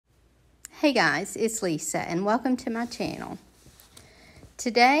Hey guys, it's Lisa and welcome to my channel.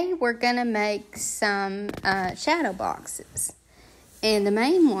 Today we're going to make some shadow boxes. And the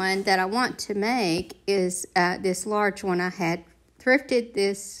main one that I want to make is this large one. I had thrifted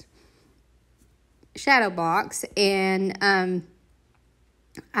this shadow box and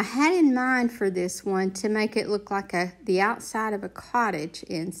I had in mind for this one to make it look like the outside of a cottage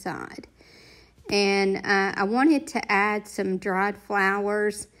inside. And I wanted to add some dried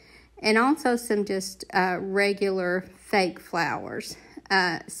flowers and also some just regular fake flowers.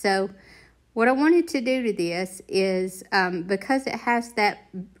 So what I wanted to do to this is, because it has that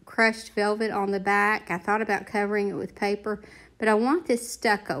crushed velvet on the back, I thought about covering it with paper, but I want this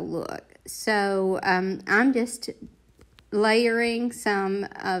stucco look. So I'm just layering some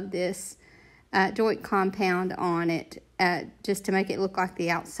of this Dyke compound on it just to make it look like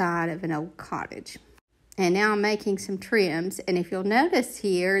the outside of an old cottage. And now I'm making some trims, and if you'll notice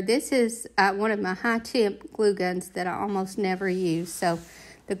here, this is one of my high-temp glue guns that I almost never use. So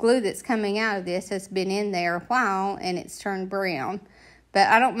the glue that's coming out of this has been in there a while, and it's turned brown. But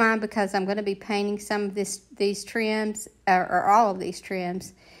I don't mind because I'm going to be painting some of these trims, or all of these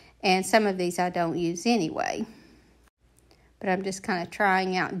trims, and some of these I don't use anyway. But I'm just kind of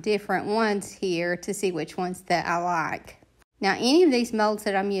trying out different ones here to see which ones that I like. Now, any of these molds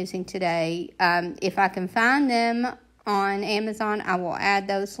that I'm using today, if I can find them on Amazon, I will add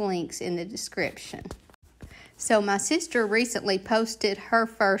those links in the description. So my sister recently posted her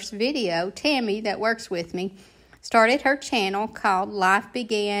first video. Tammy, that works with me, started her channel called Life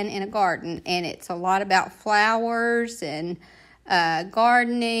Began in a Garden. And it's a lot about flowers and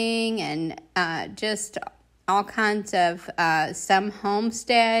gardening and just all kinds of some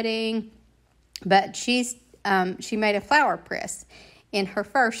homesteading. But she made a flower press in her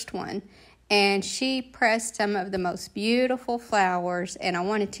first one, and she pressed some of the most beautiful flowers, and I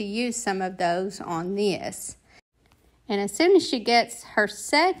wanted to use some of those on this. And as soon as she gets her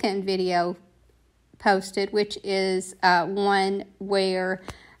second video posted, which is one where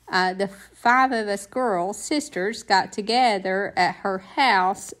the 5 of us girls, sisters, got together at her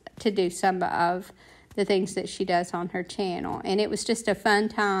house to do some of the things that she does on her channel. And it was just a fun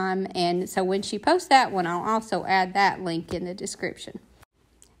time. And so when she posts that one, I'll also add that link in the description.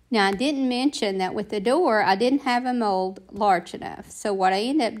 Now, I didn't mention that with the door, I didn't have a mold large enough. So what I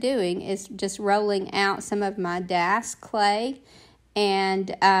ended up doing is just rolling out some of my Dyke clay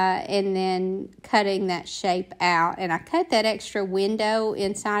and then cutting that shape out. And I cut that extra window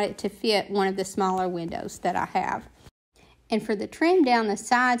inside it to fit one of the smaller windows that I have. And for the trim down the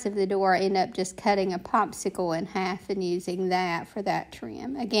sides of the door, I end up just cutting a popsicle in half and using that for that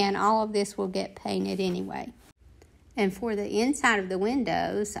trim. Again, all of this will get painted anyway. And for the inside of the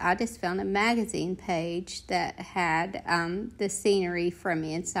windows, I just found a magazine page that had the scenery from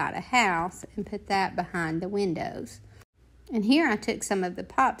inside a house and put that behind the windows. And here I took some of the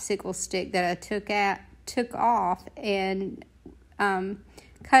popsicle stick that I took off and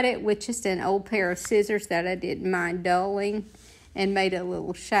cut it with just an old pair of scissors that I didn't mind dulling, and made a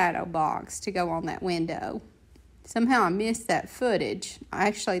little shadow box to go on that window. Somehow I missed that footage. I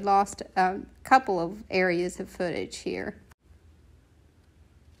actually lost a couple of areas of footage here.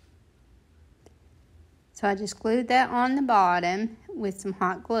 So I just glued that on the bottom with some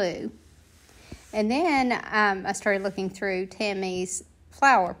hot glue. And then I started looking through Tammy's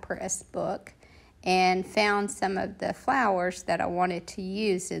flower press book and found some of the flowers that I wanted to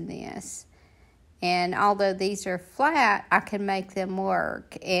use in this. And although these are flat, I can make them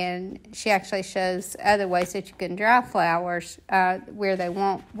work. And she actually shows other ways that you can dry flowers where they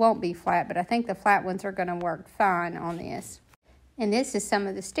won't be flat, but I think the flat ones are going to work fine on this. And this is some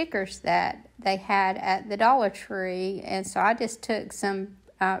of the stickers that they had at the Dollar Tree. And so I just took some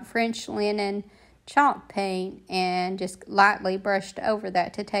French linen chalk paint and just lightly brushed over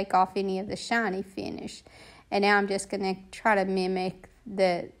that to take off any of the shiny finish. And now I'm just going to try to mimic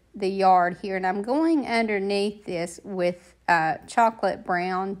the yard here, and I'm going underneath this with chocolate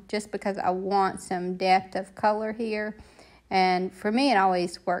brown just because I want some depth of color here. And for me, it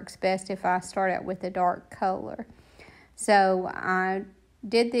always works best if I start out with a dark color. So I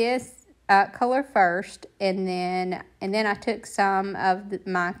did this color first, and then I took some of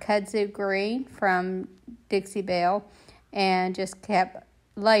my kudzu green from Dixie Belle and just kept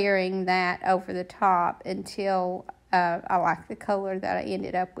layering that over the top until I like the color that I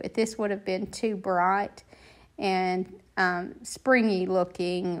ended up with. This would have been too bright and springy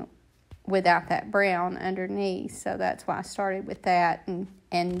looking without that brown underneath, so that's why I started with that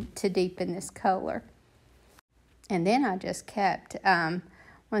and to deepen this color. And then I just kept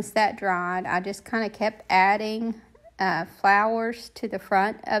once that dried, I just kind of kept adding flowers to the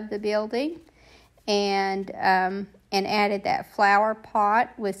front of the building, and added that flower pot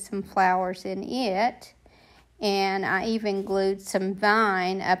with some flowers in it. And I even glued some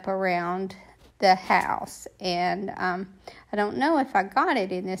vine up around the house. And I don't know if I got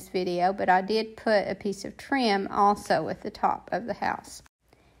it in this video, but I did put a piece of trim also at the top of the house.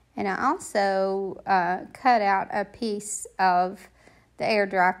 And I also cut out a piece of the air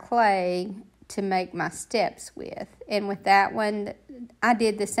dry clay to make my steps with. And with that one, I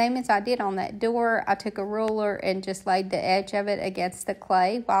did the same as I did on that door. I took a ruler and just laid the edge of it against the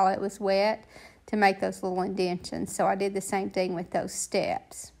clay while it was wet to make those little indentions. So I did the same thing with those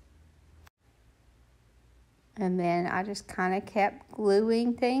steps. And then I just kind of kept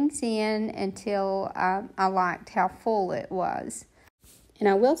gluing things in until I liked how full it was. And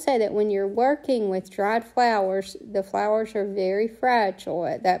I will say that when you're working with dried flowers, the flowers are very fragile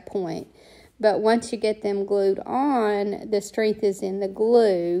at that point. But once you get them glued on, the strength is in the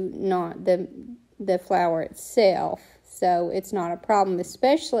glue, not the flower itself. So it's not a problem,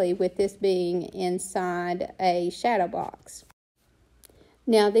 especially with this being inside a shadow box.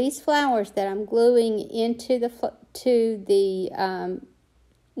 Now these flowers that I'm gluing into the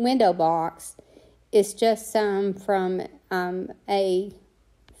window box is just some from a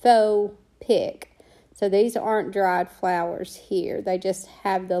faux pick. So these aren't dried flowers here. They just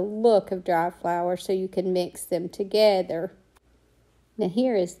have the look of dried flowers, so you can mix them together. Now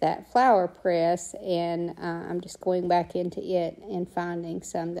here is that flower press, and I'm just going back into it and finding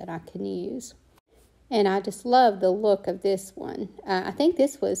some that I can use. And I just love the look of this one. I think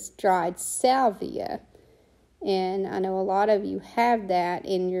this was dried salvia, and I know a lot of you have that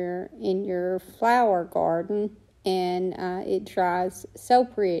in your flower garden, and it dries so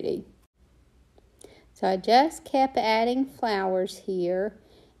pretty. So I just kept adding flowers here,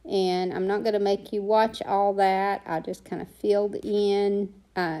 and I'm not going to make you watch all that. I just kind of filled in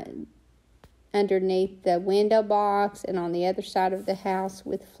underneath the window box and on the other side of the house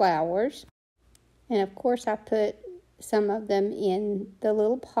with flowers. And of course I put some of them in the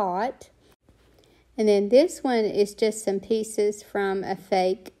little pot. And then this one is just some pieces from a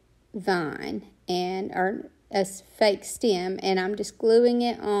fake vine or a fake stem, and I'm just gluing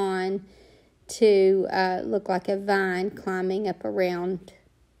it on to look like a vine climbing up around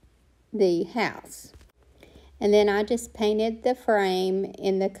the house. And then I just painted the frame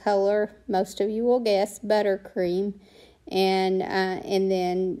in the color, most of you will guess, Buttercream, and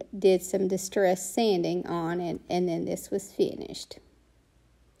then did some distress sanding on it, and then this was finished.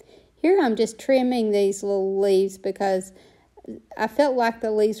 Here I'm just trimming these little leaves because I felt like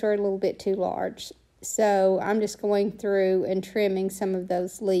the leaves were a little bit too large. So I'm just going through and trimming some of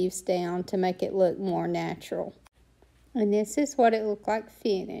those leaves down to make it look more natural. And this is what it looked like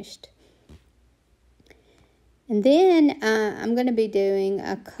finished. And then I'm going to be doing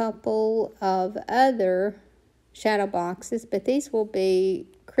a couple of other shadow boxes, but these will be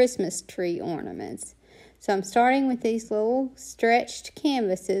Christmas tree ornaments. So I'm starting with these little stretched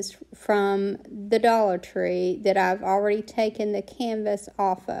canvases from the Dollar Tree that I've already taken the canvas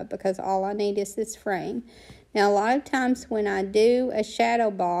off of because all I need is this frame. Now a lot of times when I do a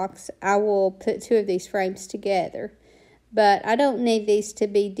shadow box, I will put two of these frames together. But I don't need these to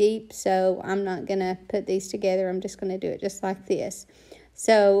be deep, so I'm not going to put these together. I'm just going to do it just like this.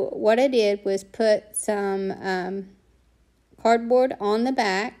 So what I did was put some cardboard on the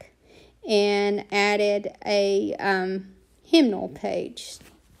back and added a hymnal page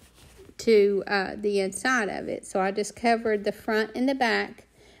to the inside of it. So I just covered the front and the back.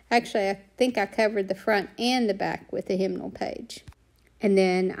 Actually, I think I covered the front and the back with the hymnal page. And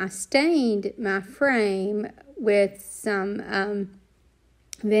then I stained my frame with some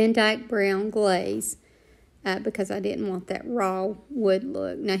Van Dyke brown glaze because I didn't want that raw wood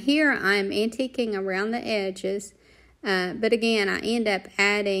look. Now here I'm antiquing around the edges. But again, I end up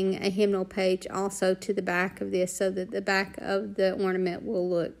adding a hymnal page also to the back of this so that the back of the ornament will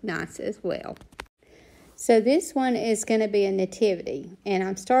look nice as well. So this one is going to be a nativity. And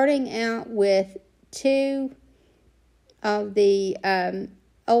I'm starting out with two of the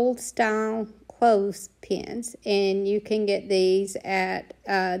old style clothespins. And you can get these at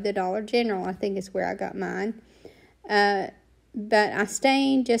the Dollar General, I think is where I got mine. But I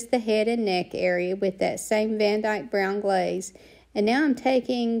stained just the head and neck area with that same Van Dyke brown glaze. And now I'm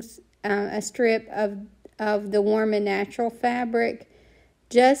taking a strip of the warm and natural fabric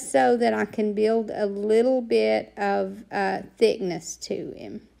just so that I can build a little bit of thickness to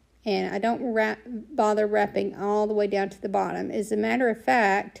him. And I don't bother wrapping all the way down to the bottom. As a matter of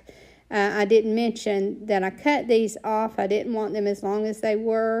fact, I didn't mention that I cut these off. I didn't want them as long as they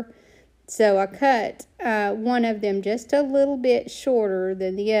were. So I cut one of them just a little bit shorter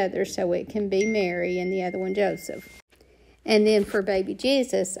than the other so it can be Mary and the other one Joseph. And then for baby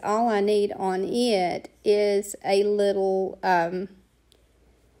Jesus, all I need on it is a little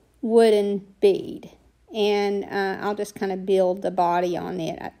wooden bead. And I'll just kind of build the body on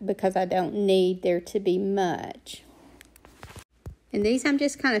it because I don't need there to be much. And these I'm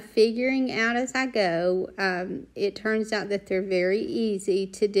just kind of figuring out as I go. It turns out that they're very easy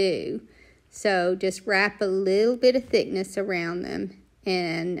to do. So just wrap a little bit of thickness around them.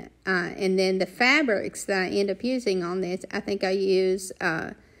 And then the fabrics that I end up using on this, I think I use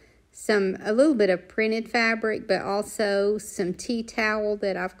a little bit of printed fabric, but also some tea towel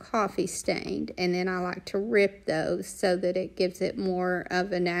that I've coffee stained. And then I like to rip those so that it gives it more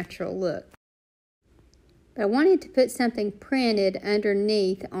of a natural look. But I wanted to put something printed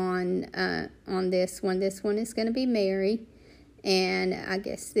underneath on this one. This one is going to be Mary, and I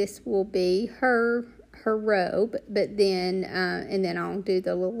guess this will be her robe. But then and then I'll do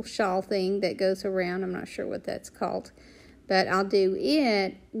the little shawl thing that goes around. I'm not sure what that's called, but I'll do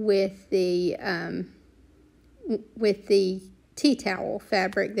it with the tea towel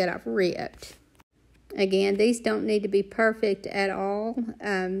fabric that I've ripped. Again, these don't need to be perfect at all.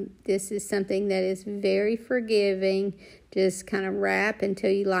 This is something that is very forgiving. Just kind of wrap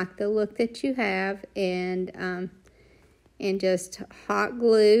until you like the look that you have, and just hot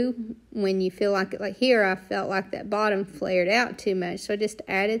glue when you feel like it. Like here, I felt like that bottom flared out too much, so I just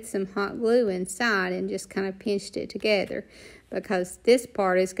added some hot glue inside and just kind of pinched it together because this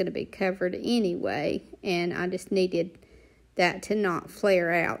part is going to be covered anyway, and I just needed that to not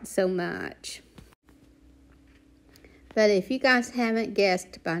flare out so much. But if you guys haven't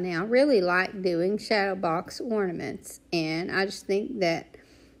guessed by now, I really like doing shadow box ornaments. And I just think that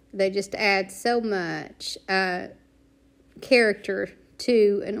they just add so much character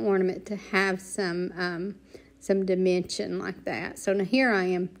to an ornament to have some dimension like that. So now here I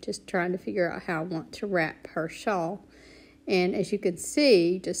am just trying to figure out how I want to wrap her shawl. And as you can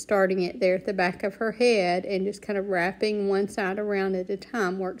see, just starting it there at the back of her head and just kind of wrapping one side around at a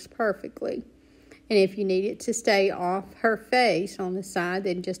time works perfectly. And if you need it to stay off her face on the side,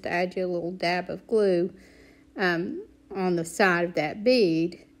 then just add you a little dab of glue on the side of that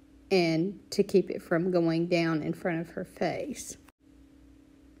bead and to keep it from going down in front of her face.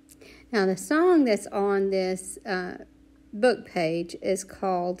 Now the song that's on this book page is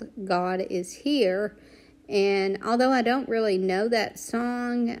called God is Here. And although I don't really know that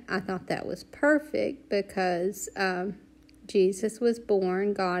song, I thought that was perfect because Jesus was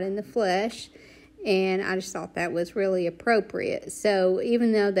born, God in the flesh. And I just thought that was really appropriate. So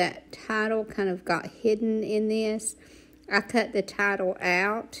even though that title kind of got hidden in this, I cut the title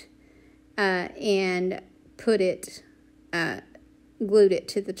out and put it, glued it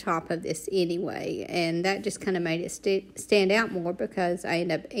to the top of this anyway. And that just kind of made it stand out more because I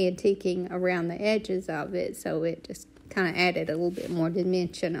ended up antiquing around the edges of it. So it just kind of added a little bit more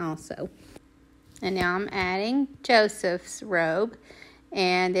dimension also. And now I'm adding Joseph's robe.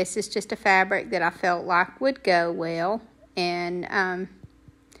 And this is just a fabric that I felt like would go well. And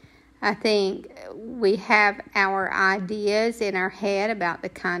I think we have our ideas in our head about the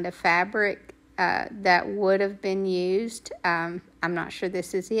kind of fabric that would have been used. I'm not sure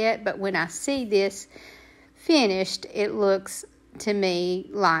this is it, but when I see this finished, it looks to me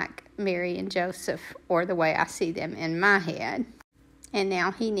like Mary and Joseph, or the way I see them in my head. And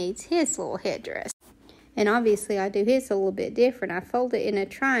now he needs his little headdress. And obviously I do his a little bit different. I fold it in a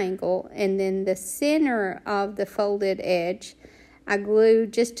triangle, and then the center of the folded edge I glue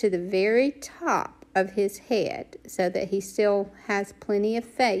just to the very top of his head so that he still has plenty of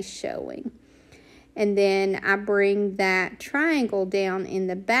face showing. And then I bring that triangle down in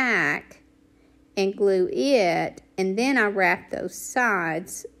the back and glue it, and then I wrap those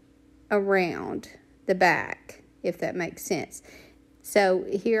sides around the back, if that makes sense. So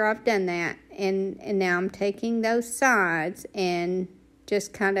here I've done that, and now I'm taking those sides and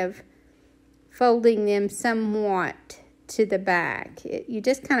just kind of folding them somewhat to the back. You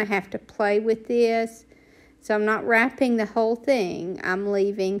just kind of have to play with this. So I'm not wrapping the whole thing. I'm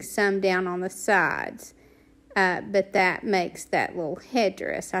leaving some down on the sides. But that makes that little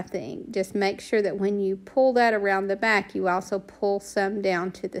headdress, I think. Just make sure that when you pull that around the back, you also pull some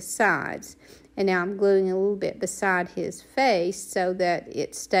down to the sides. And now I'm gluing a little bit beside his face so that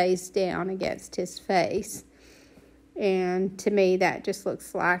it stays down against his face. And to me, that just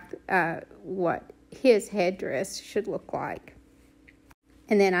looks like what his headdress should look like.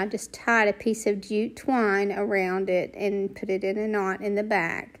 And then I just tied a piece of jute twine around it and put it in a knot in the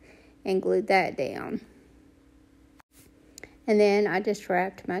back and glued that down. And then I just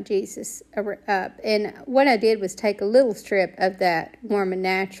wrapped my Jesus up. And what I did was take a little strip of that Warm and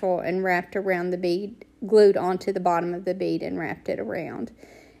Natural and wrapped around the bead, glued onto the bottom of the bead and wrapped it around.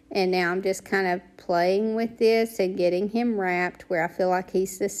 And now I'm just kind of playing with this and getting him wrapped where I feel like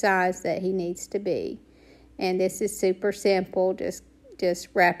he's the size that he needs to be. And this is super simple. Just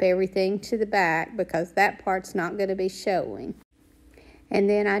wrap everything to the back because that part's not going to be showing. And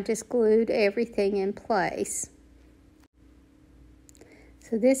then I just glued everything in place.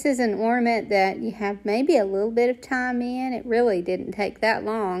 So this is an ornament that you have maybe a little bit of time in. It really didn't take that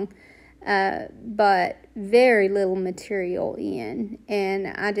long, but very little material in. And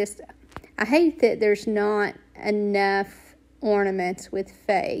I hate that there's not enough ornaments with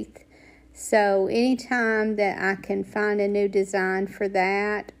faith. So anytime that I can find a new design for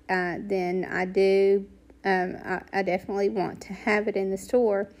that, then I do. I definitely want to have it in the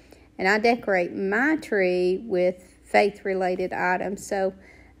store. And I decorate my tree with faith-related items. So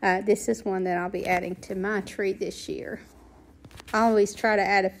this is one that I'll be adding to my tree this year. I always try to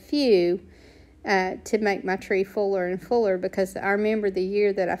add a few to make my tree fuller and fuller because I remember the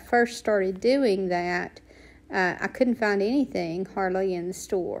year that I first started doing that, I couldn't find anything hardly in the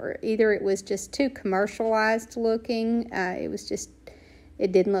store. Either it was just too commercialized looking,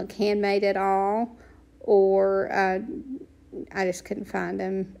 it didn't look handmade at all, or I just couldn't find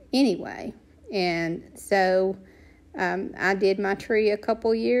them anyway. And so I did my tree a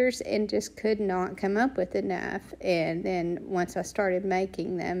couple years and just could not come up with enough. And then once I started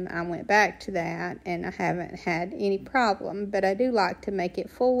making them, I went back to that, and I haven't had any problem. But I do like to make it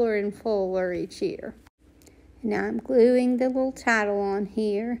fuller and fuller each year. Now I'm gluing the little title on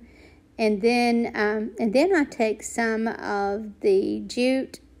here, and then I take some of the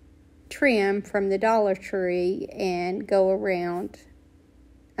jute trim from the Dollar Tree and go around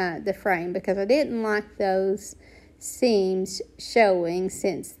the frame because I didn't like those seams showing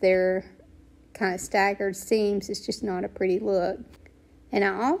since they're kind of staggered seams. It's just not a pretty look. And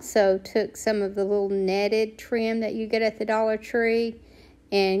I also took some of the little netted trim that you get at the Dollar Tree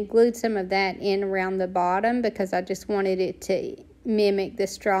and glued some of that in around the bottom because I just wanted it to mimic the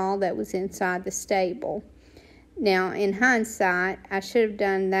straw that was inside the stable. Now, in hindsight, I should have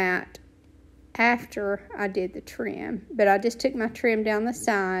done that after I did the trim, but I just took my trim down the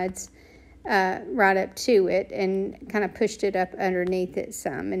sides right up to it and kind of pushed it up underneath it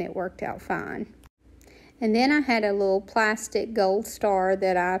some, and it worked out fine. And then I had a little plastic gold star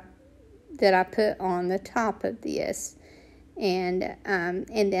that I put on the top of this. And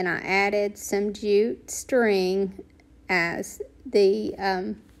then I added some jute string as the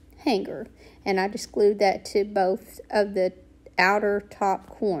hanger. And I just glued that to both of the outer top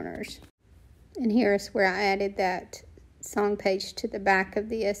corners. And here's where I added that song page to the back of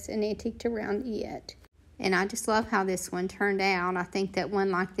this and antiqued around it. And I just love how this one turned out. I think that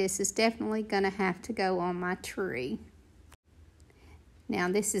one like this is definitely going to have to go on my tree.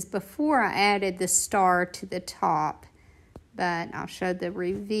 Now this is before I added the star to the top, but I'll show the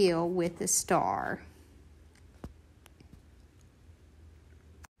reveal with the star.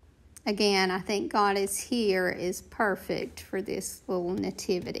 Again, I think God is Here is perfect for this little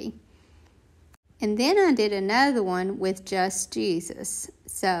nativity. And then I did another one with just Jesus.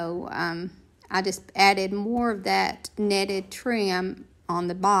 So I just added more of that netted trim on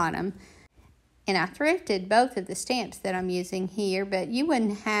the bottom. And I thrifted both of the stamps that I'm using here, but you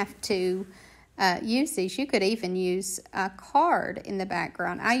wouldn't have to use these. You could even use a card in the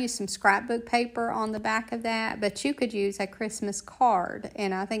background. I used some scrapbook paper on the back of that, but you could use a Christmas card.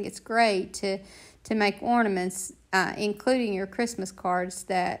 And I think it's great to make ornaments, including your Christmas cards,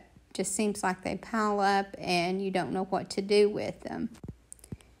 that just seems like they pile up and you don't know what to do with them.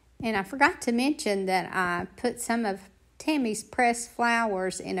 And I forgot to mention that I put some of Tammy's pressed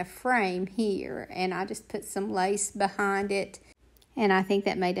flowers in a frame here, and I just put some lace behind it, and I think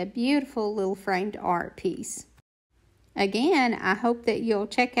that made a beautiful little framed art piece. Again, I hope that you'll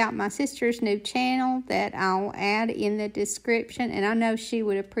check out my sister's new channel that I'll add in the description, and I know she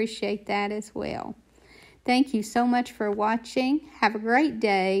would appreciate that as well. Thank you so much for watching. Have a great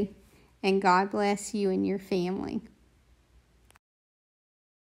day, and God bless you and your family.